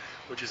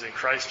 which is in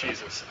Christ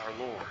Jesus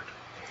our Lord.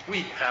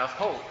 We have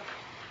hope.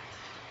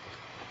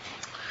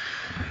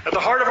 At the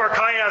heart of our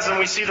chiasm,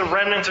 we see the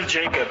remnant of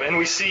Jacob, and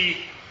we see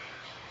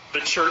the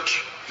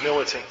church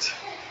militant.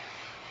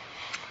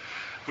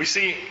 We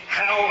see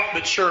how the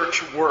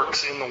church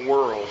works in the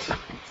world.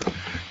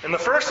 And the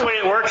first way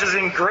it works is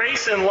in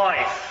grace and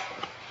life.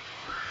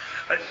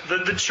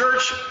 The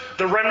church,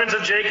 the remnant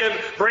of Jacob,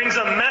 brings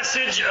a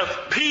message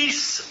of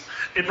peace.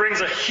 It brings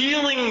a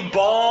healing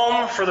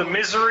balm for the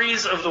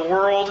miseries of the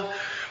world.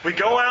 We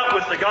go out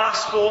with the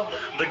gospel,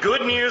 the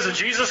good news of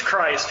Jesus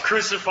Christ,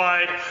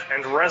 crucified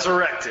and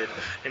resurrected.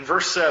 In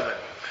verse 7,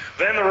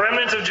 then the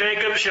remnant of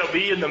Jacob shall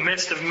be in the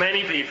midst of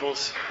many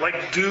peoples,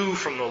 like dew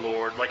from the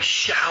Lord, like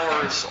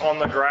showers on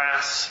the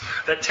grass,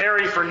 that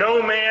tarry for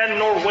no man,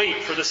 nor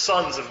wait for the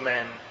sons of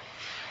men.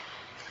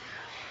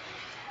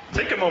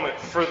 Take a moment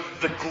for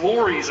the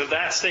glories of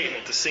that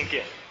statement to sink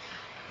in.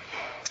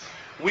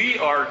 We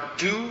are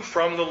dew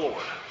from the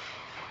Lord,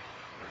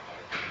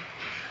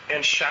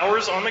 and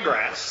showers on the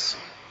grass.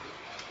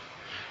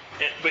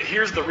 But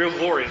here's the real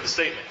glory of the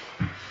statement.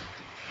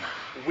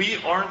 We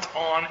aren't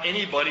on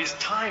anybody's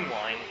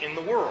timeline in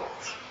the world.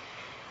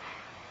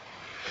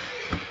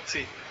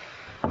 See,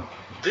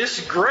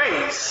 this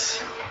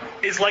grace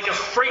is like a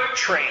freight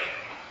train.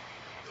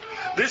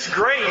 This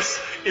grace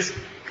is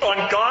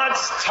on God's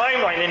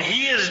timeline, and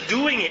He is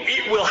doing it.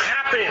 It will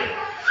happen.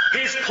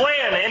 His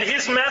plan and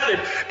His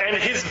method and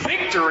His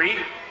victory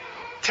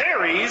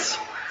tarries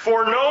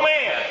for no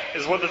man,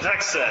 is what the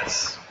text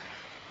says.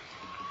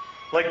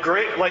 Like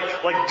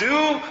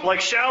dew, like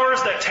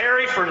showers that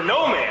tarry for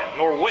no man,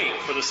 nor wait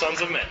for the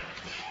sons of men.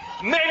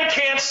 Men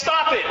can't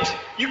stop it.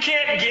 You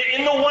can't get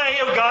in the way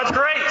of God's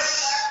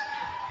grace.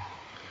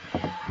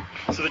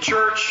 So the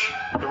church,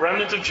 the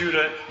remnant of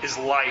Judah, is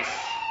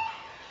life.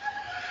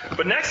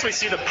 But next we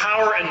see the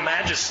power and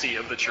majesty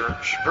of the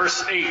church.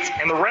 Verse 8,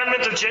 and the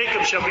remnant of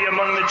Jacob shall be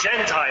among the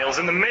Gentiles,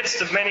 in the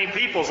midst of many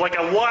peoples, like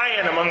a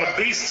lion among the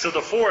beasts of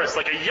the forest,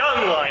 like a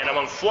young lion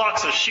among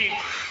flocks of sheep,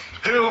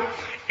 who,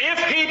 if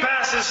he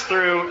passes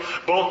through,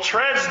 both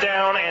treads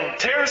down and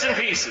tears in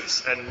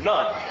pieces, and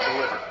none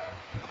deliver.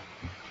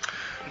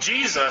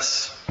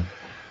 Jesus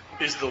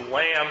is the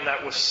Lamb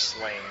that was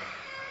slain.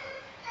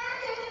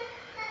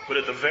 But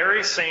at the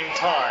very same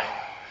time,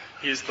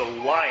 He is the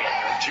Lion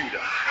of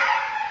Judah.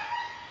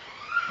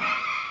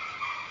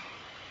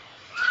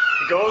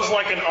 He goes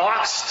like an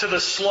ox to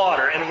the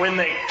slaughter, and when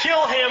they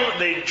kill Him,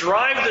 they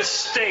drive the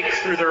stake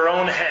through their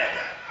own head.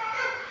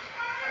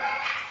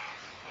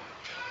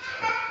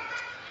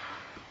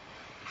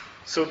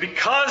 So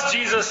because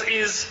Jesus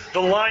is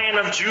the Lion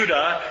of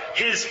Judah,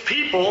 His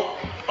people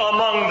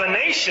among the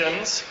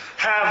nations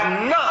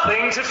have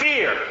nothing to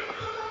fear.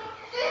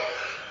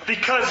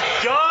 Because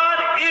God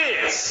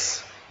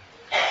is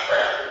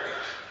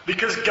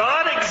Because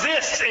God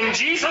exists and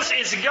Jesus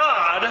is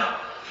God,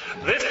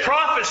 this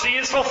prophecy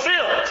is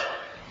fulfilled.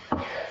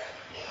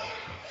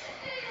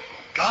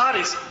 God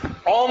is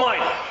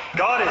almighty.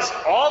 God is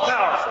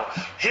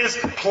all-powerful. His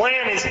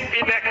plan is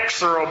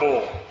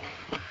inexorable.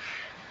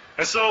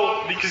 And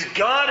so, because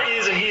God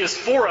is and He is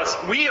for us,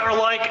 we are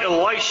like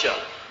Elisha,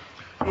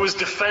 who was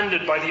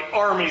defended by the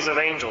armies of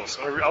angels.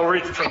 I'll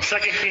read from 2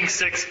 Kings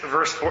 6,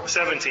 verse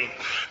 17.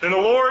 Then the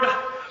Lord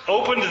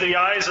opened the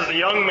eyes of the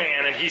young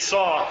man, and he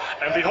saw,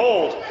 and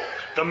behold,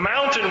 the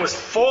mountain was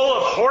full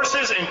of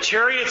horses and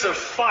chariots of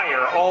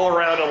fire all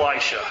around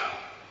Elisha.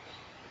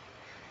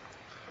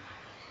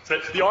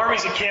 The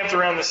armies encamped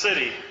around the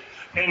city,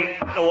 and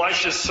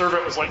Elisha's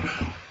servant was like,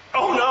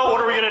 "Oh no,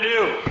 what are we going to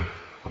do?"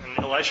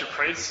 And Elisha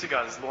prays to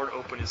God as the Lord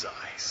opened his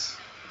eyes.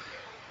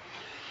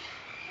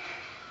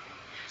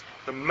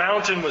 The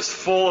mountain was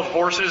full of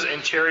horses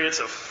and chariots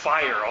of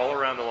fire all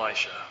around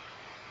Elisha.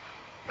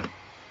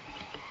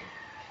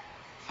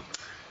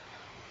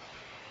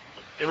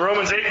 In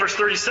Romans 8, verse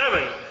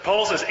 37,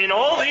 Paul says, "In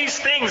all these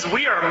things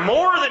we are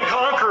more than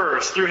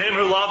conquerors through Him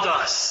who loved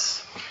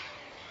us."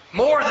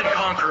 More than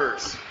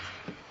conquerors.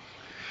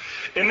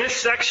 In this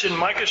section,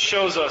 Micah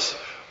shows us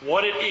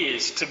what it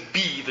is to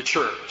be the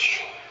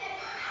church.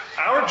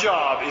 Our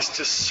job is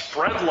to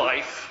spread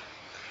life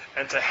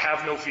and to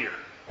have no fear.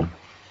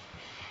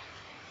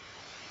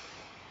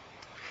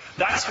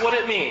 That's what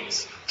it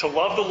means to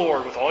love the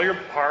Lord with all your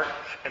heart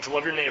and to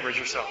love your neighbor as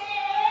yourself.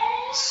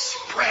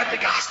 Spread the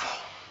gospel.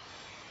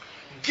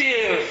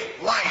 Give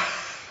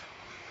life.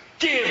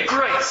 Give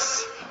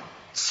grace.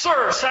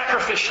 Serve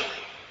sacrificially.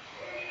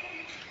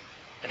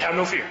 And have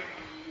no fear.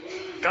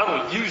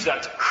 God will use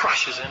that to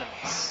crush His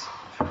enemies.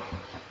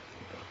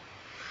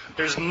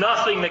 There's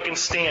nothing that can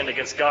stand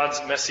against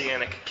God's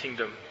messianic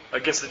kingdom,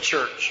 against the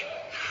church.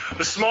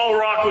 The small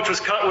rock which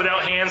was cut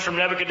without hands from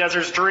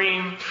Nebuchadnezzar's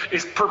dream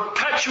is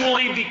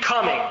perpetually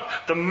becoming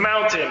the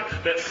mountain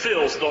that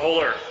fills the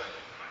whole earth.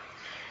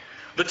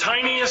 The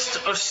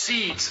tiniest of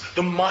seeds,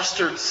 the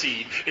mustard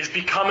seed, is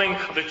becoming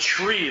the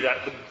tree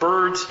that the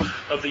birds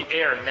of the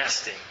air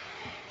nest in.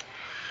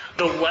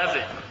 The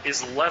leaven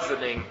is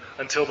leavening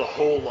until the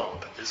whole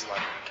lump is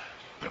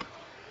leavened.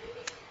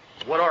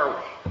 What are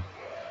we?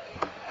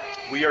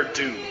 We are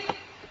dew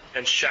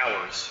and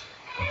showers.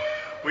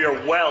 We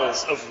are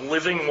wells of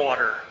living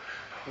water.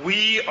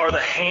 We are the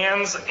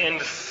hands and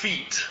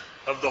feet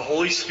of the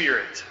Holy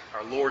Spirit,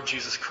 our Lord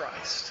Jesus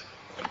Christ.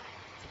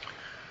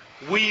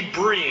 We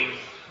bring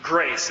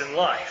grace and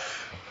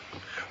life.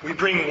 We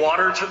bring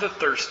water to the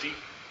thirsty,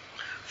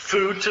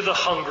 food to the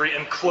hungry,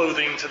 and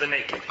clothing to the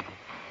naked.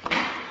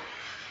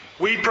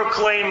 We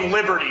proclaim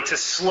liberty to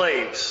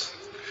slaves.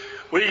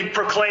 We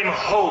proclaim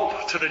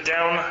hope to the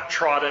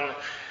downtrodden.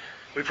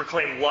 We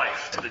proclaim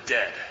life to the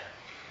dead.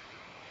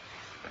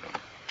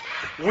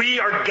 We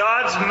are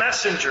God's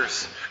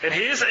messengers and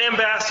His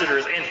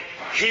ambassadors and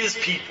His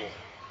people.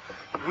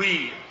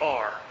 We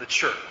are the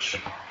church.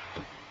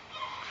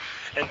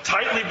 And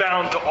tightly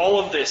bound to all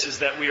of this is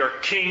that we are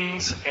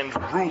kings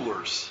and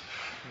rulers.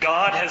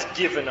 God has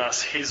given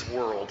us His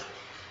world.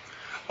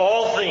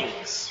 All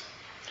things.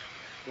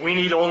 We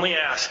need only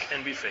ask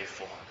and be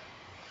faithful.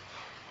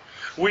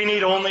 We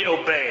need only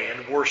obey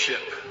and worship.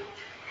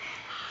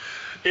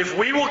 If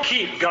we will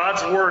keep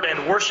God's word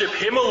and worship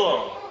Him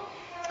alone,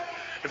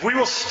 if we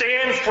will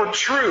stand for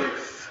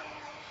truth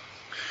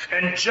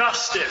and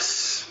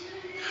justice,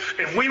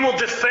 if we will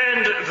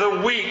defend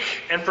the weak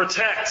and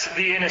protect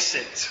the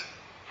innocent,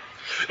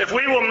 if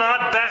we will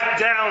not back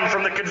down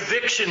from the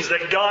convictions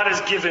that God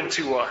has given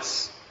to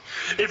us,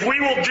 if we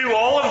will do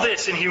all of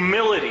this in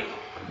humility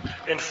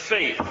and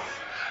faith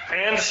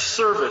and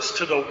service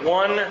to the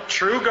one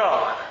true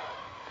God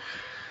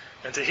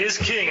and to His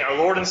King, our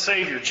Lord and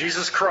Savior,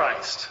 Jesus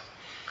Christ,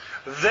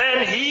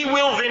 then He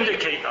will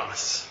vindicate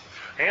us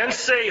and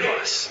save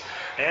us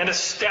and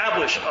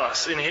establish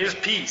us in His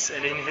peace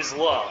and in His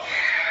love.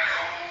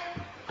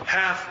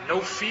 Have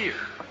no fear,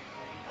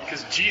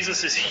 because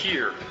Jesus is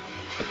here.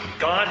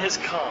 God has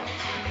come,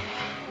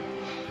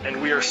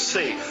 and we are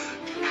safe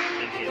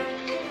in Him.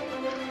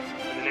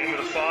 In the name of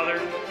the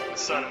Father, the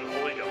Son, and the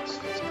Holy Ghost,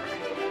 let's pray.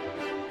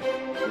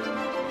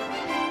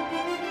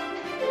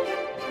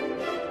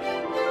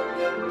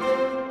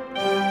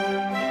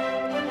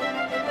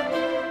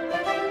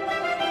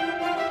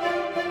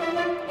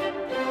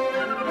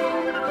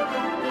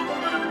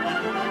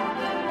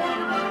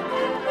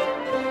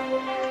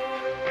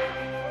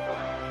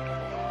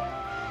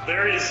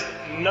 There is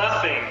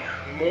nothing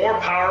more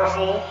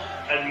powerful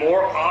and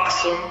more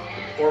awesome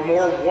or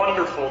more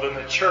wonderful than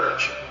the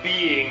church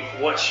being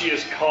what she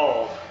is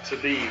called to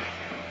be.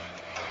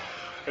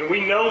 And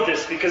we know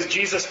this because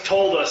Jesus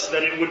told us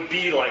that it would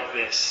be like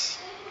this.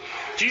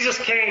 Jesus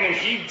came and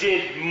He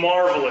did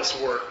marvelous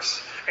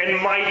works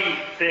and mighty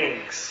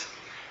things.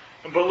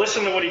 But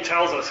listen to what He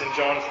tells us in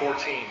John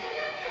 14.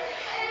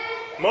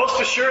 Most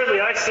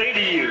assuredly I say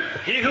to you,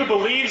 he who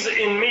believes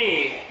in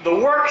me, the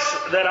works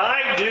that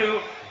I do,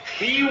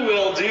 he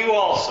will do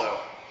also.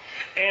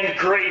 And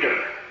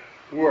greater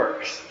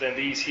works than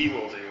these he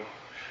will do,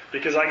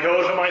 because I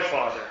go to my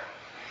Father.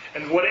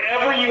 And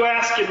whatever you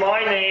ask in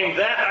my name,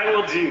 that I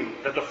will do,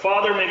 that the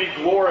Father may be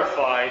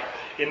glorified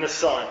in the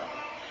Son.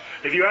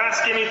 If you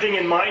ask anything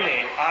in my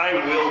name, I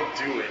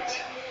will do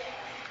it.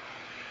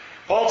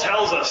 Paul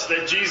tells us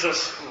that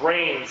Jesus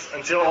reigns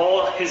until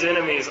all his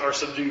enemies are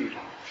subdued.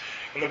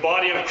 And the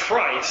body of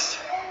Christ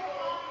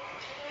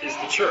is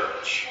the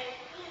church.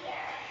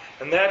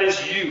 And that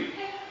is you.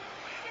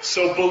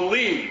 So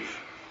believe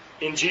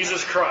in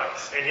Jesus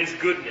Christ and his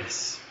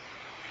goodness.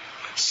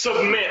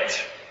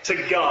 Submit to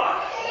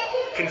God.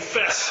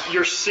 Confess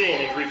your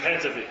sin and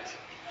repent of it.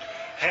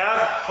 Have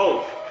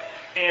hope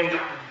and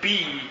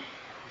be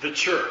the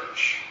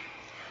church.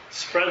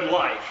 Spread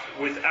life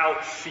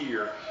without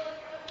fear.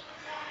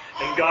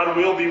 And God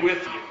will be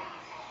with you.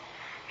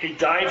 He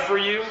died for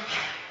you,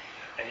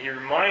 and he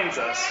reminds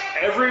us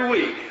every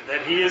week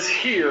that he is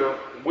here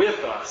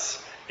with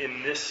us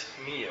in this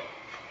meal.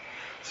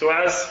 So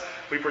as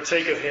we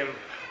partake of him,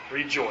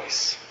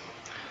 rejoice,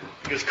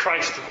 because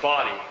Christ's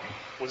body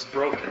was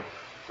broken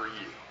for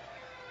you.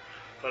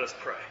 Let us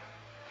pray.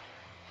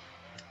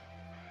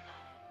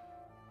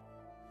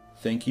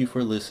 Thank you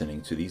for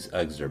listening to these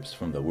excerpts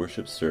from the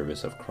worship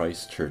service of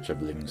Christ Church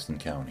of Livingston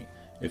County.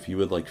 If you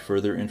would like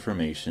further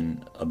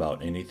information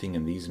about anything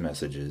in these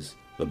messages,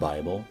 the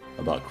Bible,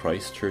 about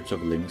Christ Church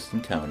of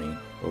Livingston County,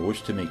 or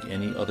wish to make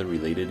any other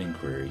related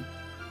inquiry,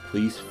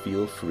 please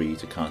feel free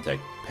to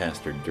contact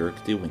Pastor Dirk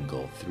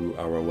DeWinkle through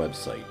our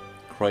website,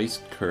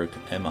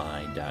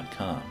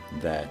 ChristKirkMI.com.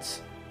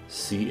 That's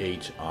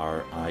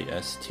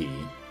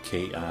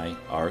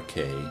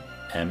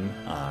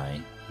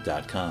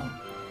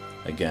ChristKirkMI.com.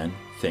 Again,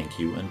 thank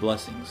you and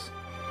blessings.